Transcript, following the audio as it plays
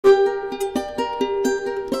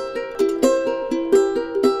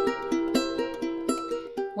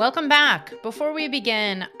Welcome back. Before we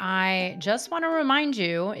begin, I just want to remind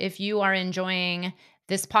you, if you are enjoying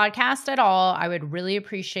this podcast at all, I would really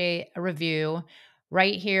appreciate a review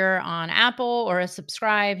right here on Apple, or a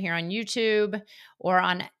subscribe here on YouTube, or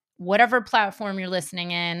on whatever platform you're listening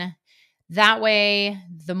in. That way,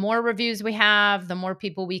 the more reviews we have, the more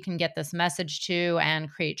people we can get this message to and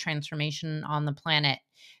create transformation on the planet.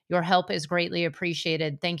 Your help is greatly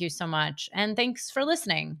appreciated. Thank you so much. And thanks for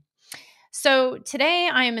listening. So today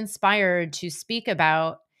I am inspired to speak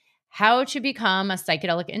about how to become a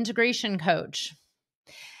psychedelic integration coach.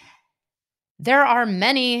 There are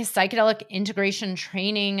many psychedelic integration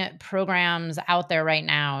training programs out there right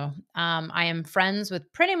now. I am friends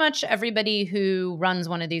with pretty much everybody who runs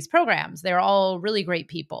one of these programs. They're all really great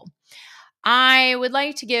people. I would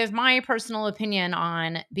like to give my personal opinion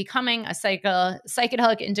on becoming a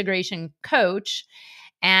psychedelic integration coach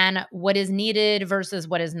and what is needed versus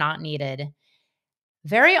what is not needed.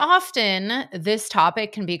 Very often, this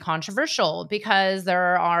topic can be controversial because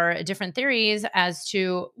there are different theories as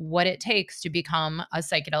to what it takes to become a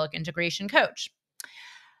psychedelic integration coach.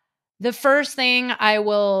 The first thing I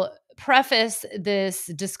will preface this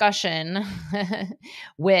discussion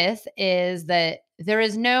with is that there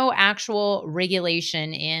is no actual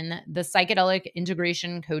regulation in the psychedelic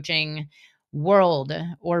integration coaching world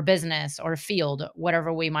or business or field,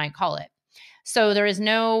 whatever we might call it. So there is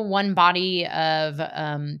no one body of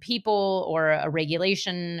people or a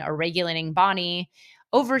regulation or regulating body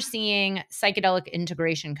overseeing psychedelic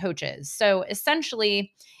integration coaches. So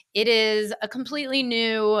essentially, it is a completely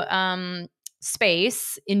new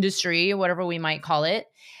space, industry, whatever we might call it.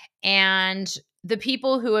 And the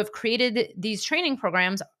people who have created these training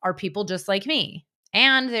programs are people just like me.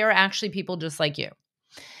 And they're actually people just like you.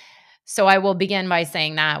 So I will begin by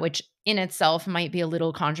saying that, which in itself might be a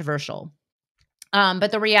little controversial.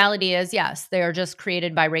 But the reality is, yes, they are just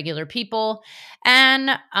created by regular people. And,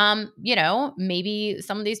 maybe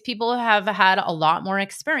some of these people have had a lot more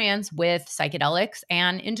experience with psychedelics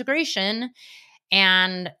and integration,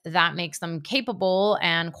 and that makes them capable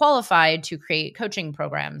and qualified to create coaching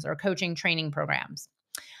programs or coaching training programs.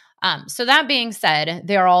 So that being said,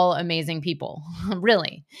 they're all amazing people,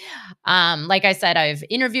 really. Like I said, I've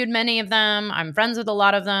interviewed many of them. I'm friends with a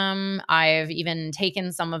lot of them. I've even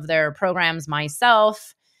taken some of their programs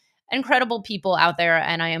myself. Incredible people out there,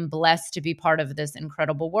 and I am blessed to be part of this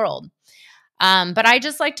incredible world. But I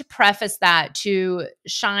just like to preface that to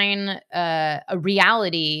shine a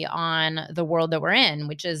reality on the world that we're in,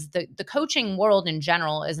 which is the coaching world in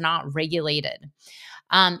general is not regulated.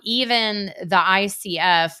 Even the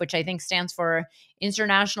ICF, which I think stands for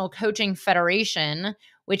International Coaching Federation,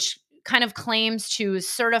 which kind of claims to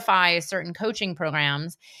certify certain coaching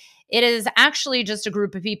programs, it is actually just a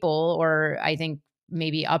group of people, or I think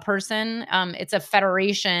maybe a person. It's a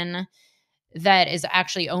federation that is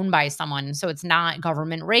actually owned by someone. So it's not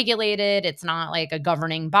government regulated. It's not like a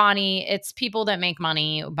governing body. It's people that make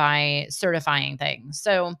money by certifying things.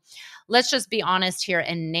 So let's just be honest here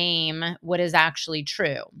and name what is actually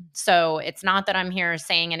true. So it's not that I'm here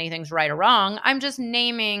saying anything's right or wrong. I'm just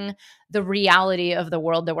naming the reality of the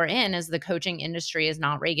world that we're in, as the coaching industry is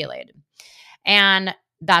not regulated. And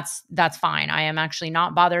that's fine. I am actually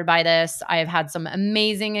not bothered by this. I have had some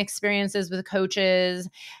amazing experiences with coaches,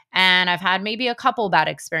 and I've had maybe a couple bad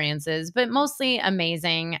experiences, but mostly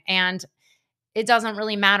amazing. And it doesn't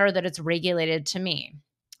really matter that it's regulated to me.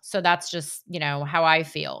 So that's just, how I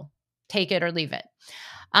feel. Take it or leave it.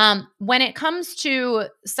 When it comes to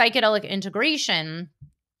psychedelic integration,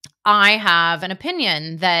 I have an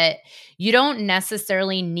opinion that you don't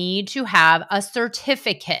necessarily need to have a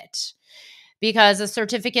certificate, because a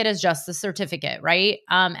certificate is just a certificate, right?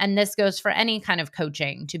 And this goes for any kind of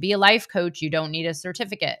coaching. To be a life coach, you don't need a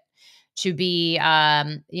certificate. To be,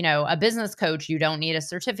 a business coach, you don't need a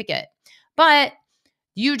certificate. But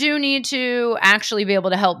you do need to actually be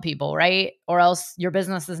able to help people, right? Or else your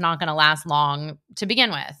business is not going to last long to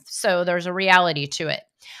begin with. So there's a reality to it.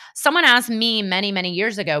 Someone asked me many, many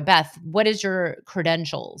years ago, Beth, what is your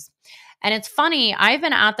credentials? And it's funny, I've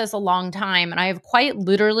been at this a long time, and I have quite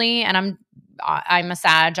literally, and I'm a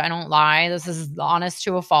Sag, I don't lie. This is honest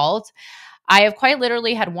to a fault. I have quite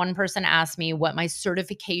literally had one person ask me what my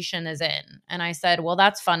certification is in. And I said, well,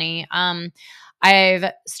 that's funny.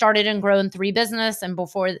 I've started and grown 3 businesses. And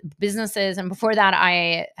before that,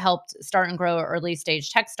 I helped start and grow early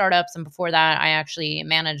stage tech startups. And before that, I actually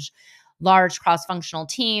managed large cross-functional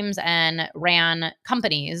teams and ran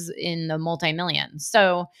companies in the multi-millions.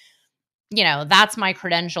 So, that's my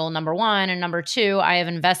credential, number one. And number two, I have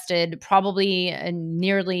invested probably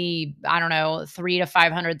nearly, $300,000 to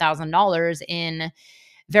 $500,000 in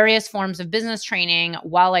various forms of business training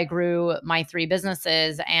while I grew my 3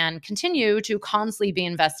 businesses and continue to constantly be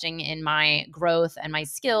investing in my growth and my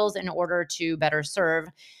skills in order to better serve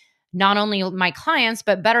not only my clients,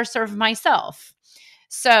 but better serve myself.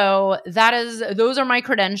 So those are my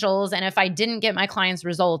credentials. And if I didn't get my clients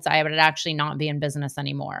results, I would actually not be in business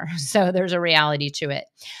anymore. So there's a reality to it.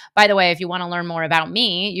 By the way, if you want to learn more about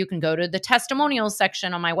me, you can go to the testimonials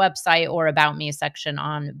section on my website or about me section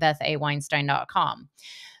on bethaweinstein.com.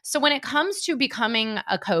 So when it comes to becoming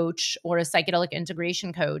a coach or a psychedelic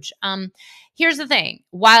integration coach, here's the thing.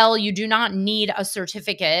 While you do not need a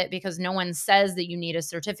certificate, because no one says that you need a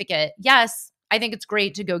certificate, yes, I think it's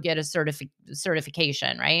great to go get a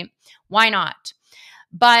certification, right? Why not?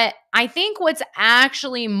 But I think what's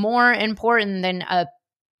actually more important than a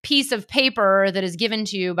piece of paper that is given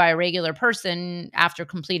to you by a regular person after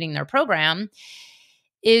completing their program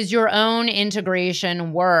is your own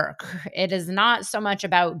integration work. It is not so much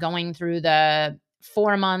about going through the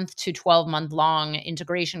 4-month to 12-month long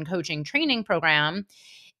integration coaching training program.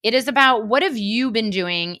 It is about what have you been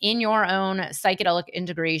doing in your own psychedelic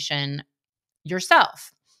integration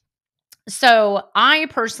yourself. So I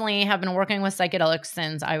personally have been working with psychedelics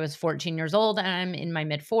since I was 14 years old and I'm in my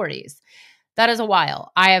mid 40s. That is a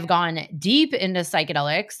while. I have gone deep into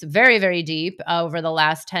psychedelics, very, very deep over the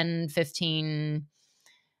last 10, 15,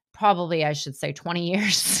 probably I should say 20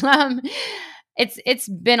 years. It's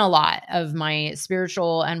been a lot of my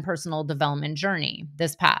spiritual and personal development journey,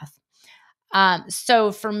 this path.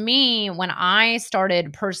 So for me, when I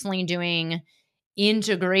started personally doing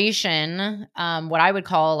integration, what I would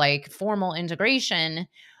call like formal integration,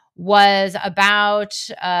 was about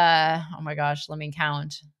oh my gosh, let me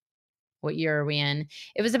count. What year are we in?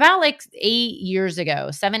 It was about like 8 years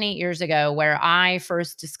ago, 7, 8 years ago, where I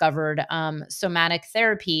first discovered somatic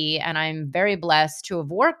therapy. And I'm very blessed to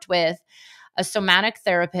have worked with a somatic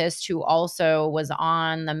therapist who also was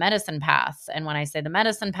on the medicine path. And when I say the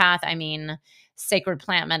medicine path, I mean sacred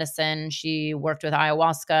plant medicine. She worked with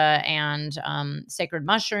ayahuasca and sacred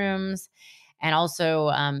mushrooms, and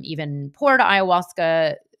also even poured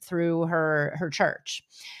ayahuasca through her church.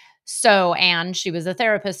 So, and she was a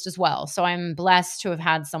therapist as well. So I'm blessed to have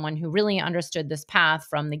had someone who really understood this path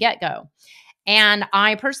from the get-go. And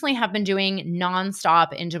I personally have been doing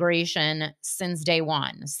nonstop integration since day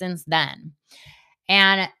one, since then.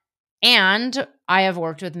 And I have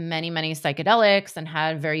worked with many, many psychedelics and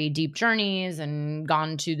had very deep journeys and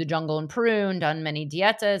gone to the jungle in Peru and done many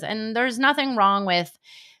dietas. And there's nothing wrong with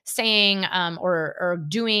saying or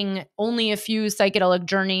doing only a few psychedelic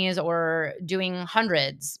journeys or doing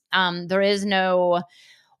hundreds. There is no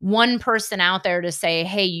one person out there to say,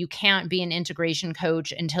 hey, you can't be an integration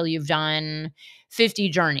coach until you've done 50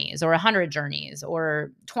 journeys or 100 journeys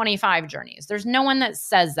or 25 journeys. There's no one that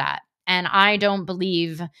says that. And I don't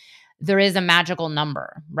believe there is a magical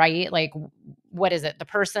number, right? Like, what is it? The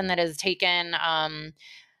person that has taken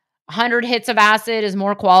 100 hits of acid is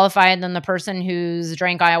more qualified than the person who's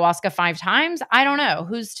drank ayahuasca 5 times. I don't know.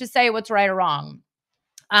 Who's to say what's right or wrong?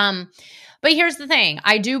 But here's the thing.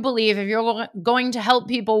 I do believe if you're going to help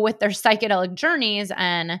people with their psychedelic journeys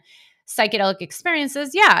and psychedelic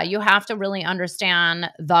experiences, yeah, you have to really understand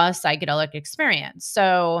the psychedelic experience.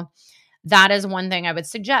 So that is one thing I would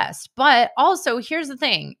suggest. But also, here's the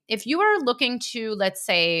thing. If you are looking to, let's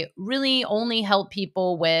say, really only help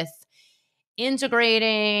people with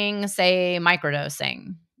integrating, say,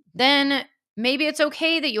 microdosing, then maybe it's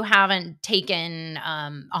okay that you haven't taken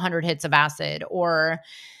 100 hits of acid or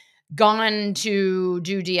gone to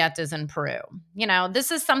do dietas in Peru. You know,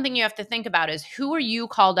 this is something you have to think about is who are you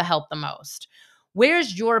called to help the most?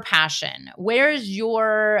 Where's your passion? Where's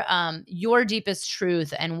your deepest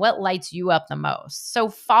truth and what lights you up the most? So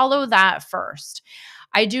follow that first.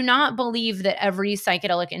 I do not believe that every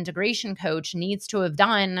psychedelic integration coach needs to have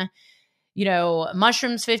done, you know,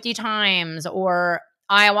 mushrooms 50 times or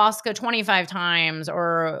ayahuasca 25 times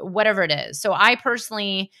or whatever it is. So I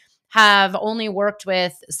personally have only worked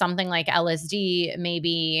with something like LSD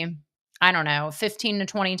maybe, I don't know, 15 to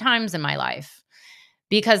 20 times in my life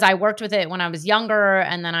because I worked with it when I was younger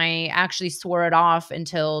and then I actually swore it off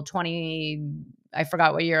until I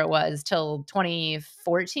forgot what year it was, till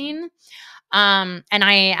 2014. And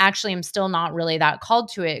I actually am still not really that called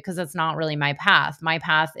to it because it's not really my path. My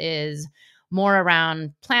path is more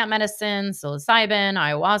around plant medicine, psilocybin,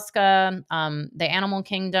 ayahuasca, the animal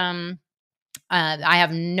kingdom. I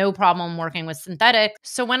have no problem working with synthetic.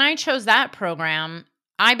 So when I chose that program,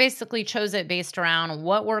 I basically chose it based around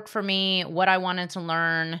what worked for me, what I wanted to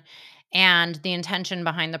learn, and the intention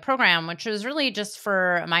behind the program, which was really just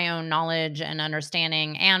for my own knowledge and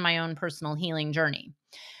understanding and my own personal healing journey.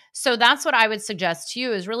 So that's what I would suggest to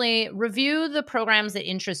you is really review the programs that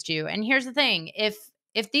interest you. And here's the thing,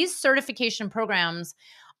 if these certification programs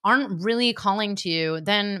aren't really calling to you,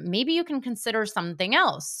 then maybe you can consider something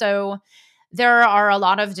else. So there are a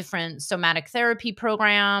lot of different somatic therapy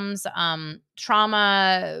programs,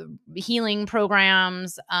 trauma healing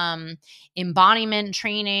programs, embodiment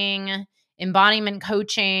training, embodiment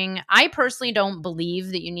coaching. I personally don't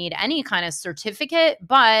believe that you need any kind of certificate,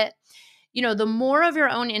 but the more of your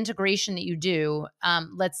own integration that you do,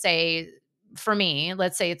 let's say for me,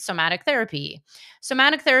 let's say it's somatic therapy.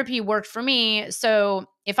 Somatic therapy worked for me. So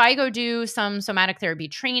if I go do some somatic therapy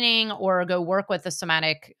training or go work with a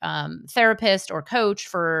somatic therapist or coach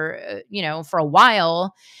for a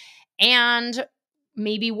while, and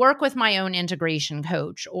maybe work with my own integration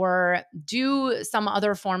coach or do some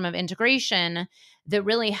other form of integration that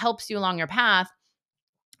really helps you along your path,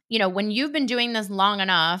 when you've been doing this long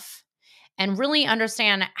enough and really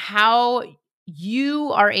understand how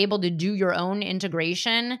you are able to do your own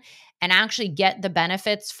integration and actually get the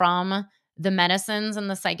benefits from the medicines and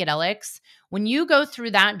the psychedelics, when you go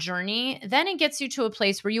through that journey, then it gets you to a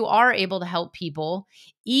place where you are able to help people,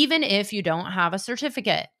 even if you don't have a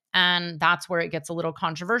certificate. And that's where it gets a little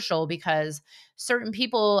controversial because certain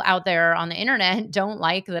people out there on the internet don't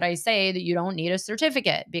like that I say that you don't need a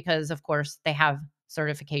certificate because, of course, they have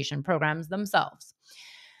certification programs themselves.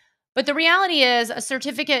 But the reality is a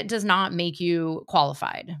certificate does not make you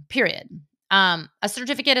qualified, period. A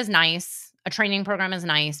certificate is nice. A training program is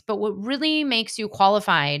nice. But what really makes you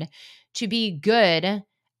qualified to be good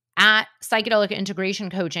at psychedelic integration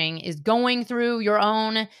coaching is going through your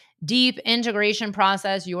own deep integration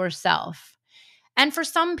process yourself. And for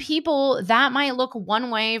some people, that might look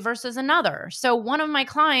one way versus another. So, one of my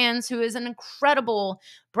clients, who is an incredible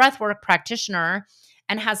breathwork practitioner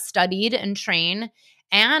and has studied and trained,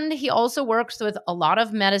 and he also works with a lot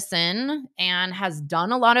of medicine and has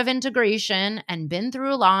done a lot of integration and been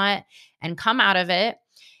through a lot and come out of it.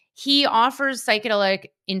 He offers psychedelic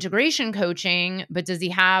integration coaching, but does he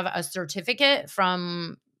have a certificate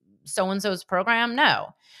from so and so's program? No.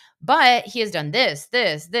 But he has done this.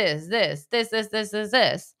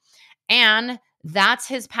 And that's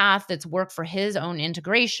his path that's worked for his own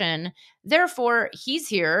integration. Therefore, he's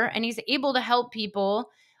here and he's able to help people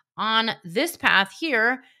on this path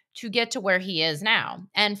here to get to where he is now.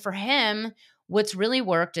 And for him, what's really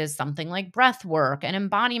worked is something like breath work and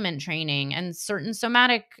embodiment training and certain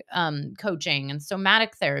somatic coaching and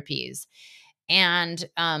somatic therapies. And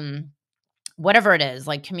whatever it is,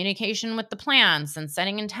 like communication with the plants and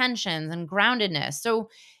setting intentions and groundedness. So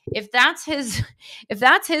if that's his if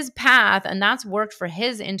that's his path and that's worked for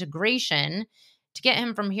his integration to get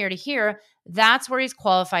him from here to here, that's where he's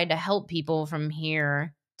qualified to help people from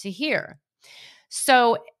here to here.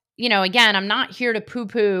 So, again, I'm not here to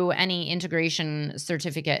poo-poo any integration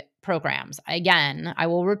certificate programs. Again, I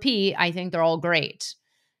will repeat, I think they're all great.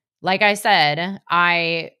 Like I said,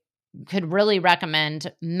 I could really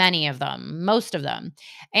recommend many of them, most of them.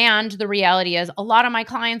 And the reality is a lot of my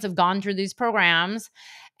clients have gone through these programs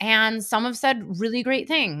and some have said really great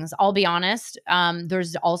things. I'll be honest.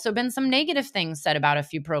 There's also been some negative things said about a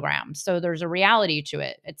few programs. So there's a reality to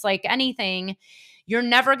it. It's like anything, you're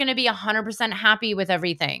never going to be 100% happy with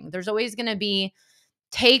everything. There's always going to be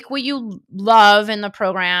take what you love in the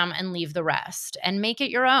program and leave the rest and make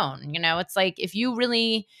it your own. It's like if you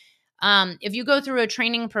really if you go through a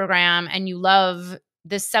training program and you love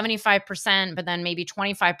this 75%, but then maybe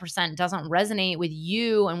 25% doesn't resonate with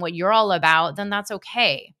you and what you're all about, then that's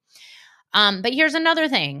okay. But here's another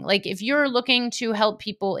thing. Like if you're looking to help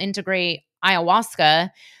people integrate ayahuasca,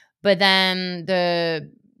 but then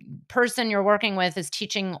the person you're working with is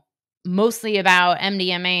teaching mostly about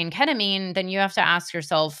MDMA and ketamine, then you have to ask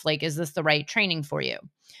yourself, like, is this the right training for you?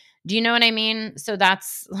 Do you know what I mean? So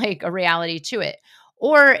that's like a reality to it.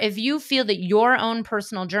 Or if you feel that your own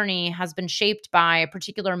personal journey has been shaped by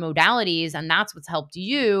particular modalities and that's what's helped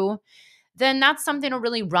you, then that's something to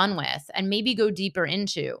really run with and maybe go deeper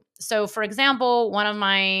into. So, for example, one of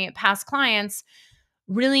my past clients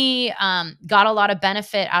really got a lot of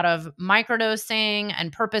benefit out of microdosing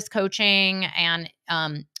and purpose coaching and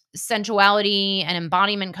sensuality and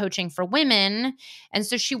embodiment coaching for women. And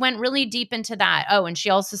so she went really deep into that. Oh, and she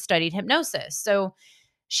also studied hypnosis. So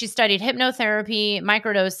she studied hypnotherapy,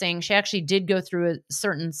 microdosing. She actually did go through a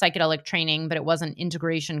certain psychedelic training, but it wasn't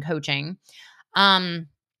integration coaching.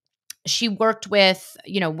 She worked with,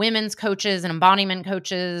 women's coaches and embodiment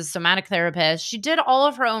coaches, somatic therapists. She did all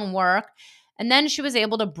of her own work. And then she was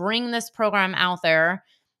able to bring this program out there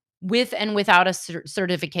with and without a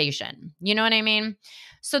certification. You know what I mean?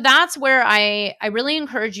 So that's where I really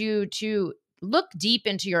encourage you to look deep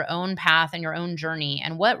into your own path and your own journey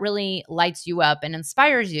and what really lights you up and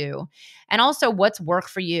inspires you, and also what's worked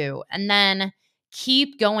for you. And then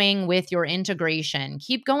keep going with your integration,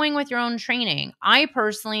 keep going with your own training. I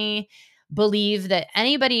personally believe that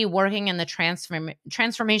anybody working in the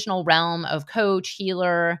transformational realm of coach,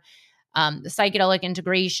 healer, the psychedelic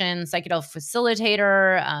integration, psychedelic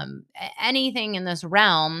facilitator, anything in this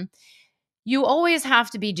realm, you always have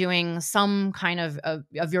to be doing some kind of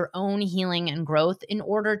your own healing and growth in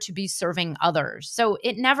order to be serving others. So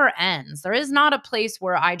it never ends. There is not a place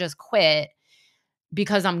where I just quit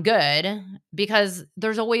because I'm good, because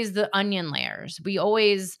there's always the onion layers. We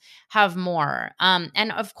always have more.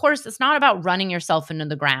 And of course, it's not about running yourself into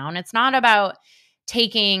the ground. It's not about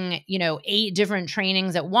taking, 8 different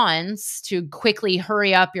trainings at once to quickly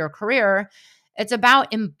hurry up your career. It's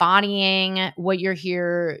about embodying what you're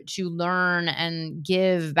here to learn and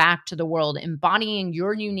give back to the world, embodying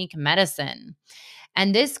your unique medicine.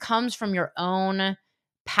 And this comes from your own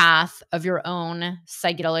path of your own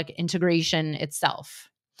psychedelic integration itself.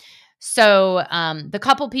 So the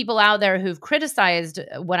couple people out there who've criticized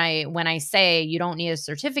when I say you don't need a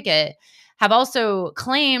certificate have also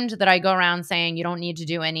claimed that I go around saying you don't need to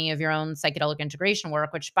do any of your own psychedelic integration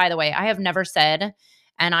work, which, by the way, I have never said.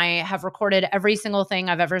 And I have recorded every single thing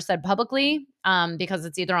I've ever said publicly, because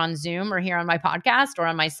it's either on Zoom or here on my podcast or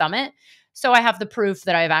on my summit. So I have the proof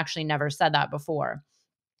that I've actually never said that before.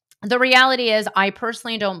 The reality is, I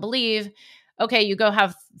personally don't believe, okay, you go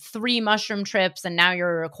have 3 mushroom trips and now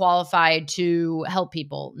you're qualified to help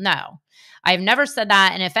people. No, I've never said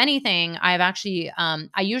that. And if anything, I've actually,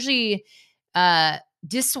 I usually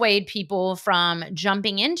dissuade people from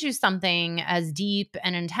jumping into something as deep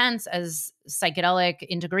and intense as psychedelic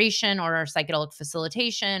integration or psychedelic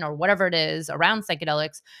facilitation or whatever it is around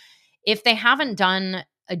psychedelics if they haven't done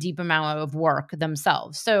a deep amount of work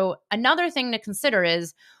themselves. So another thing to consider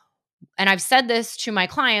is, and I've said this to my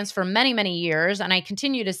clients for many, many years, and I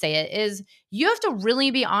continue to say it, is you have to really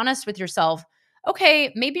be honest with yourself.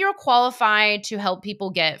 Okay, maybe you're qualified to help people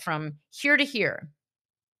get from here to here,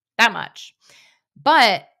 that much.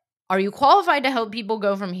 But are you qualified to help people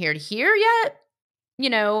go from here to here yet?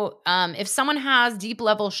 If someone has deep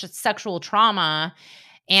level sexual trauma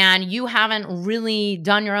and you haven't really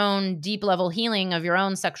done your own deep level healing of your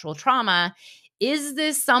own sexual trauma, is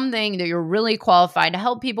this something that you're really qualified to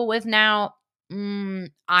help people with now?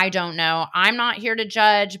 I don't know. I'm not here to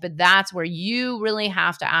judge, but that's where you really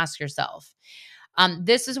have to ask yourself.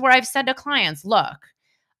 This is where I've said to clients, look,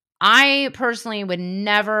 I personally would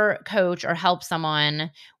never coach or help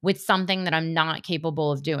someone with something that I'm not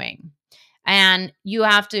capable of doing. And you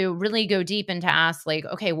have to really go deep into ask, like,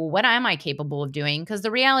 okay, well, what am I capable of doing? Because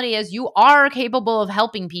the reality is you are capable of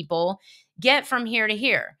helping people get from here to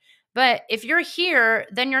here. But if you're here,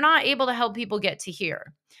 then you're not able to help people get to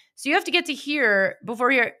here. So you have to get to here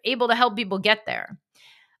before you're able to help people get there.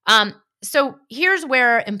 So here's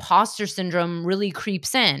where imposter syndrome really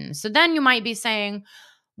creeps in. So then you might be saying,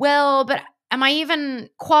 well, but am I even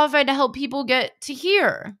qualified to help people get to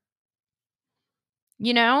here?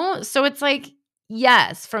 So it's like,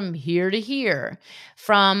 yes, from here to here,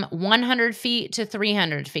 from 100 feet to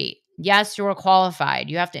 300 feet. Yes, you're qualified.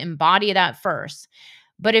 You have to embody that first.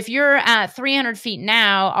 But if you're at 300 feet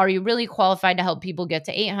now, are you really qualified to help people get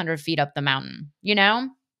to 800 feet up the mountain?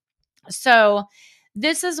 So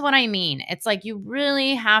this is what I mean. It's like you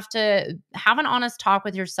really have to have an honest talk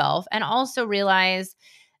with yourself and also realize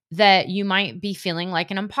that you might be feeling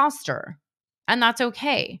like an imposter, and that's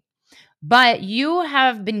okay. But you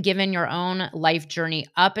have been given your own life journey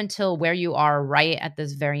up until where you are right at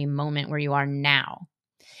this very moment where you are now.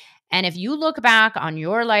 And if you look back on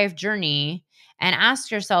your life journey and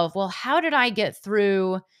ask yourself, well, how did I get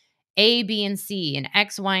through A, B, and C and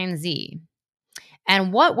X, Y, and Z?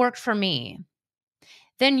 And what worked for me?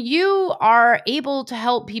 Then you are able to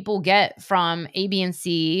help people get from A, B, and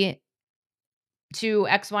C to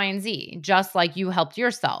X, Y, and Z, just like you helped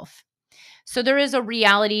yourself. So there is a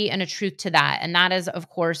reality and a truth to that. And that is, of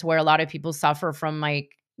course, where a lot of people suffer from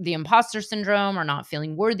like the imposter syndrome or not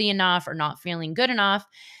feeling worthy enough or not feeling good enough.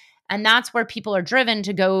 And that's where people are driven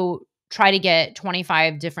to go try to get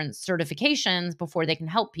 25 different certifications before they can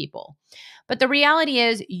help people. But the reality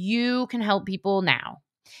is you can help people now.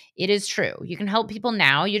 It is true. You can help people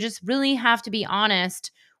now. You just really have to be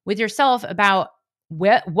honest with yourself about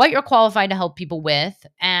what you're qualified to help people with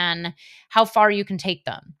and how far you can take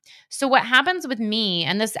them. So what happens with me,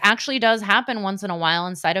 and this actually does happen once in a while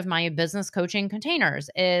inside of my business coaching containers,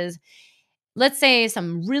 is let's say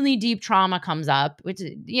some really deep trauma comes up, which,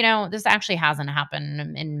 this actually hasn't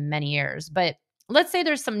happened in many years, but let's say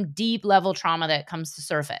there's some deep level trauma that comes to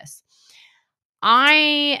surface.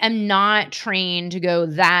 I am not trained to go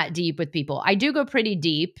that deep with people. I do go pretty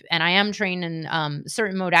deep, and I am trained in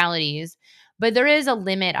certain modalities, but there is a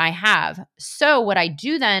limit I have. So, what I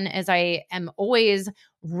do then is I am always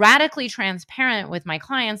radically transparent with my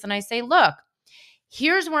clients, and I say, look,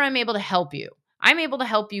 here's where I'm able to help you. I'm able to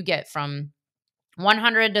help you get from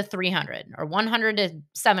 100 to 300 or 100 to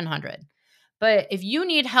 700. But if you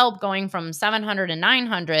need help going from 700 to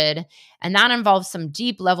 900, and that involves some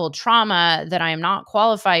deep level trauma that I am not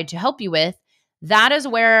qualified to help you with, that is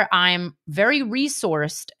where I'm very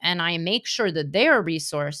resourced, and I make sure that they are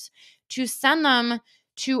resourced to send them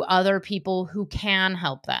to other people who can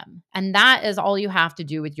help them. And that is all you have to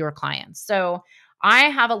do with your clients. So I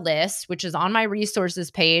have a list, which is on my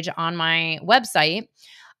resources page on my website,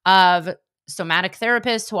 of somatic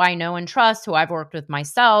therapists who I know and trust, who I've worked with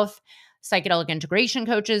myself, psychedelic integration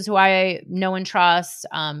coaches who I know and trust,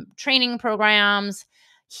 training programs,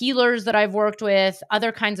 healers that I've worked with,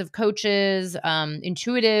 other kinds of coaches,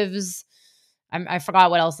 intuitives. I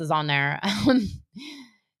forgot what else is on there.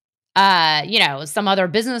 Some other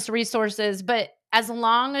business resources. But as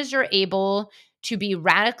long as you're able to be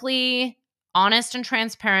radically honest and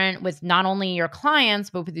transparent with not only your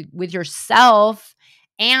clients, but with yourself,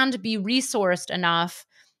 and be resourced enough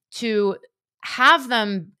to have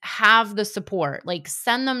them have the support, like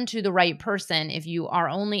send them to the right person if you are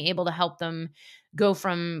only able to help them go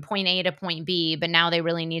from point A to point B, but now they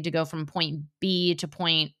really need to go from point B to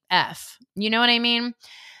point F. You know what I mean?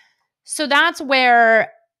 So that's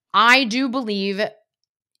where I do believe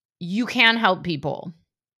you can help people.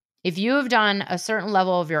 If you have done a certain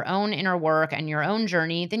level of your own inner work and your own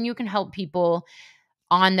journey, then you can help people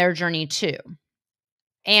on their journey too.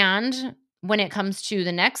 And when it comes to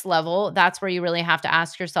the next level, that's where you really have to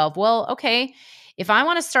ask yourself, well, okay, if I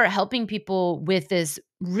want to start helping people with this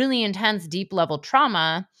really intense, deep level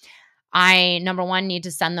trauma, I, number one, need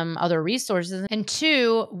to send them other resources. And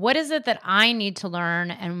two, what is it that I need to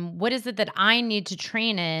learn, and what is it that I need to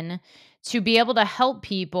train in to be able to help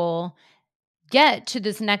people get to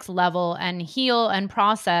this next level and heal and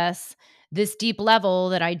process this deep level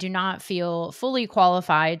that I do not feel fully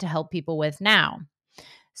qualified to help people with now.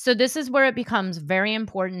 So, this is where it becomes very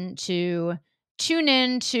important to tune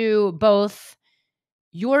in to both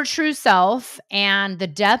your true self and the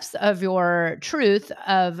depths of your truth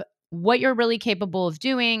of what you're really capable of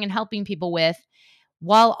doing and helping people with,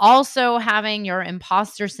 while also having your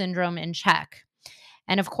imposter syndrome in check.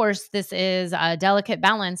 And of course, this is a delicate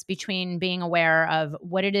balance between being aware of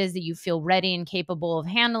what it is that you feel ready and capable of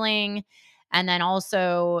handling, and then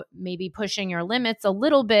also maybe pushing your limits a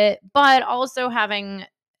little bit, but also having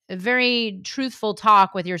a very truthful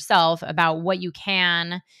talk with yourself about what you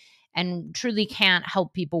can and truly can't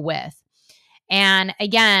help people with. And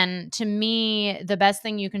again, to me, the best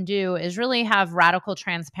thing you can do is really have radical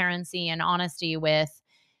transparency and honesty with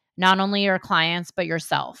not only your clients, but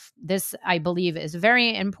yourself. This, I believe, is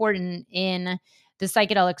very important in the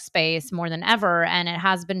psychedelic space more than ever. And it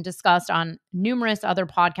has been discussed on numerous other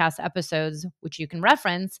podcast episodes, which you can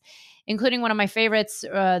reference, including one of my favorites,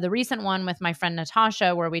 the recent one with my friend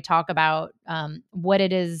Natasha, where we talk about what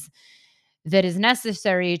it is that is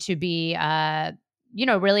necessary to be,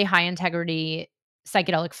 really high integrity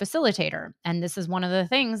psychedelic facilitator. And this is one of the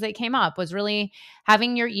things that came up, was really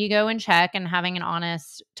having your ego in check and having an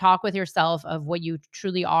honest talk with yourself of what you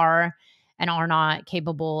truly are and are not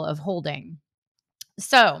capable of holding.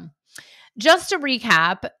 So, just to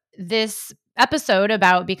recap this episode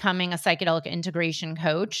about becoming a psychedelic integration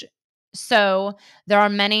coach. So, there are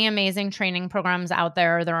many amazing training programs out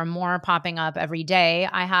there. There are more popping up every day.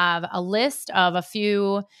 I have a list of a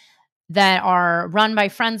few that are run by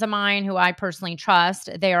friends of mine who I personally trust.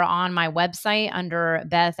 They are on my website under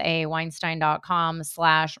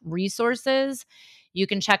bethaweinstein.com/resources. You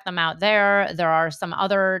can check them out there. There are some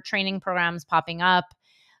other training programs popping up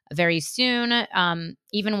very soon.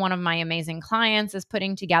 Even one of my amazing clients is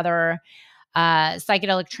putting together a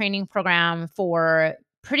psychedelic training program for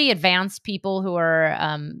pretty advanced people who are,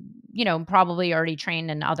 probably already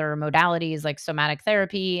trained in other modalities like somatic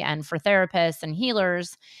therapy, and for therapists and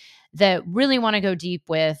healers that really want to go deep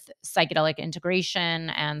with psychedelic integration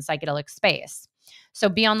and psychedelic space. So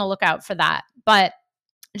be on the lookout for that. But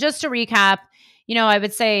just to recap, I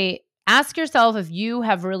would say ask yourself if you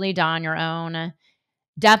have really done your own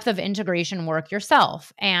depth of integration work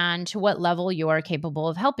yourself, and to what level you are capable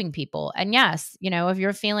of helping people. And yes, if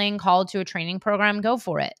you're feeling called to a training program, go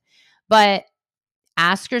for it. But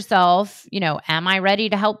ask yourself, am I ready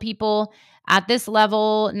to help people at this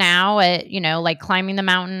level now? At, like climbing the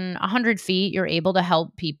mountain 100 feet, you're able to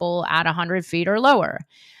help people at 100 feet or lower.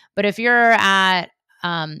 But if you're at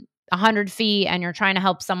 100 feet and you're trying to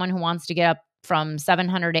help someone who wants to get up from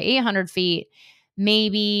 700 to 800 feet,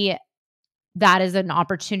 maybe that is an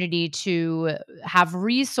opportunity to have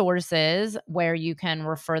resources where you can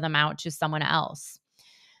refer them out to someone else.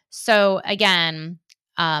 So again,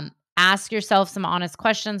 ask yourself some honest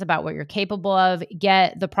questions about what you're capable of,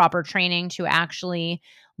 get the proper training to actually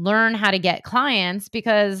learn how to get clients,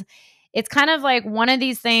 because it's kind of like one of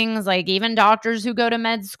these things, like even doctors who go to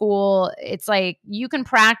med school, it's like you can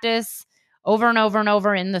practice over and over and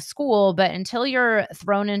over in the school, but until you're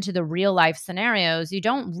thrown into the real life scenarios, you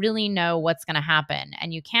don't really know what's going to happen.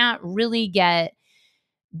 And you can't really get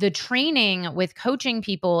the training with coaching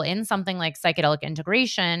people in something like psychedelic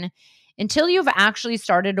integration until you've actually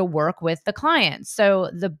started to work with the clients. So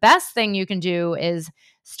the best thing you can do is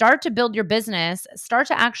start to build your business, start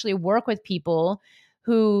to actually work with people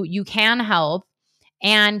who you can help,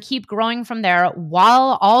 and keep growing from there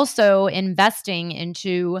while also investing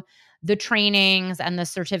into the trainings and the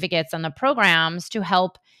certificates and the programs to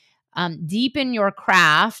help deepen your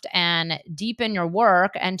craft and deepen your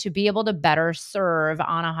work and to be able to better serve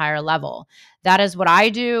on a higher level. That is what I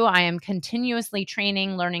do. I am continuously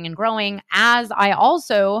training, learning, and growing as I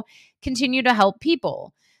also continue to help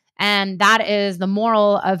people. And that is the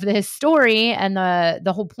moral of this story. And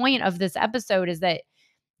the whole point of this episode is that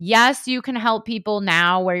yes, you can help people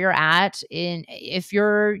now where you're at, in if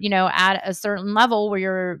you're, at a certain level where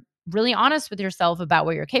you're really honest with yourself about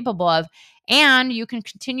what you're capable of, and you can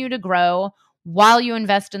continue to grow while you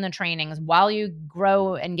invest in the trainings, while you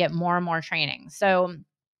grow and get more and more training. So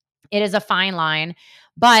it is a fine line,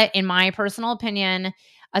 but in my personal opinion,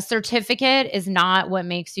 a certificate is not what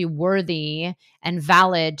makes you worthy and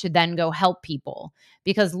valid to then go help people.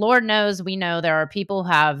 Because Lord knows, we know there are people who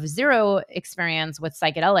have zero experience with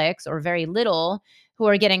psychedelics or very little who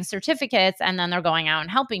are getting certificates and then they're going out and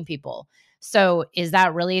helping people. So is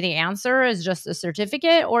that really the answer, is just a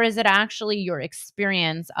certificate, or is it actually your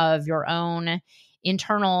experience of your own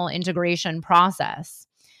internal integration process?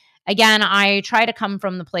 Again, I try to come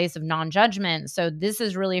from the place of non-judgment. So this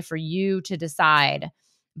is really for you to decide.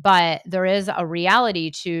 But there is a reality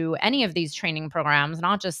to any of these training programs,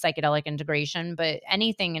 not just psychedelic integration, but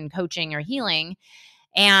anything in coaching or healing.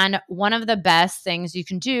 And one of the best things you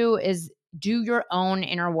can do is do your own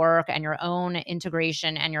inner work and your own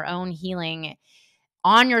integration and your own healing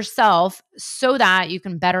on yourself so that you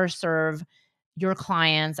can better serve your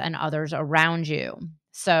clients and others around you.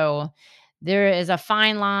 So there is a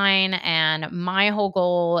fine line, and my whole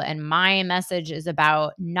goal and my message is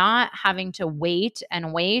about not having to wait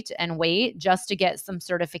and wait and wait just to get some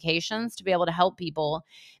certifications to be able to help people,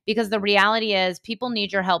 because the reality is people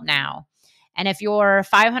need your help now. And if you're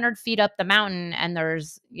 500 feet up the mountain and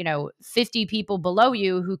there's, 50 people below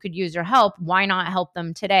you who could use your help, why not help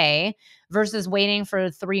them today versus waiting for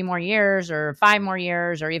 3 more years or 5 more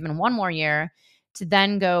years or even 1 more year to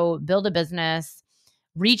then go build a business,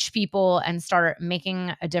 reach people, and start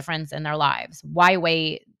making a difference in their lives? Why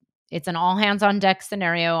wait? It's an all hands on deck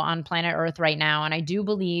scenario on planet Earth right now. And I do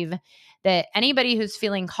believe that anybody who's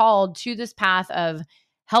feeling called to this path of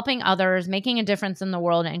helping others, making a difference in the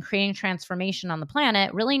world, and creating transformation on the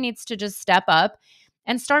planet really needs to just step up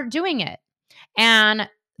and start doing it. And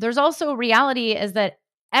there's also a reality is that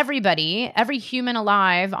everybody, every human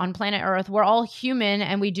alive on planet Earth, we're all human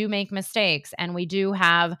and we do make mistakes and we do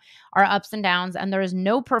have our ups and downs. And there is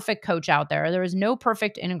no perfect coach out there. There is no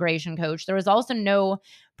perfect integration coach. There is also no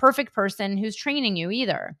perfect person who's training you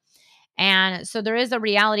either. And so there is a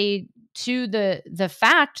reality to the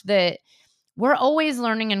fact that we're always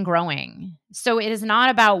learning and growing. So it is not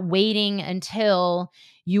about waiting until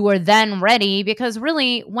you are then ready, because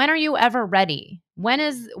really, when are you ever ready? When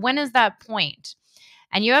is that point?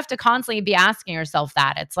 And you have to constantly be asking yourself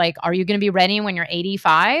that. It's like, are you going to be ready when you're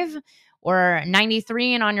 85 or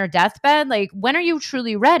 93 and on your deathbed? Like, when are you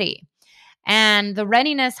truly ready? And the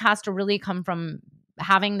readiness has to really come from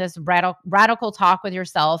having this radical talk with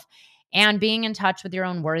yourself and being in touch with your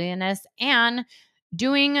own worthiness and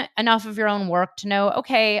doing enough of your own work to know,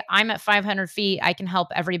 okay, I'm at 500 feet. I can help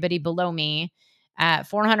everybody below me at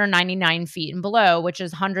 499 feet and below, which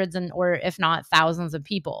is hundreds or if not thousands of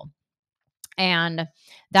people. And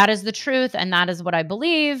that is the truth. And that is what I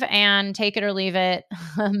believe. And take it or leave it.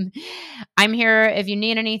 I'm here if you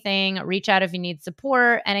need anything. Reach out if you need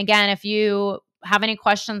support. And again, if you have any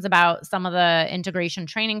questions about some of the integration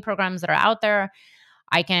training programs that are out there,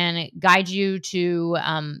 I can guide you to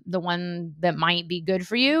the one that might be good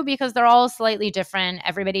for you, because they're all slightly different.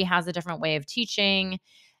 Everybody has a different way of teaching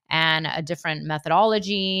and a different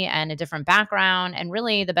methodology and a different background. And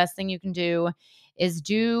really, the best thing you can do is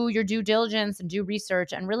do your due diligence and do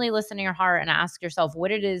research and really listen to your heart and ask yourself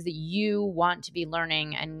what it is that you want to be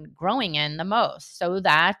learning and growing in the most, so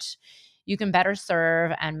that you can better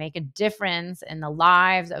serve and make a difference in the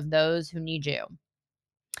lives of those who need you.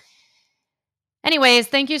 Anyways,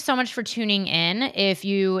 thank you so much for tuning in. If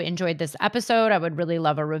you enjoyed this episode, I would really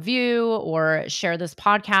love a review or share this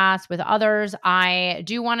podcast with others. I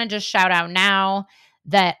do want to just shout out now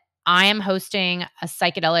that I am hosting a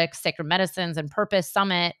psychedelic sacred medicines and purpose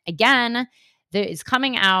summit again that is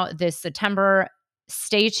coming out this September.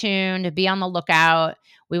 Stay tuned, be on the lookout.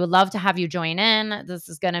 We would love to have you join in. This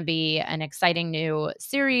is going to be an exciting new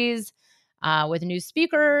series with new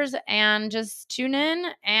speakers, and just tune in.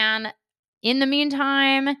 And in the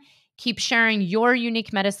meantime, keep sharing your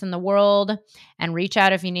unique medicine in the world and reach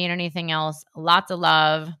out if you need anything else. Lots of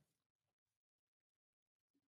love.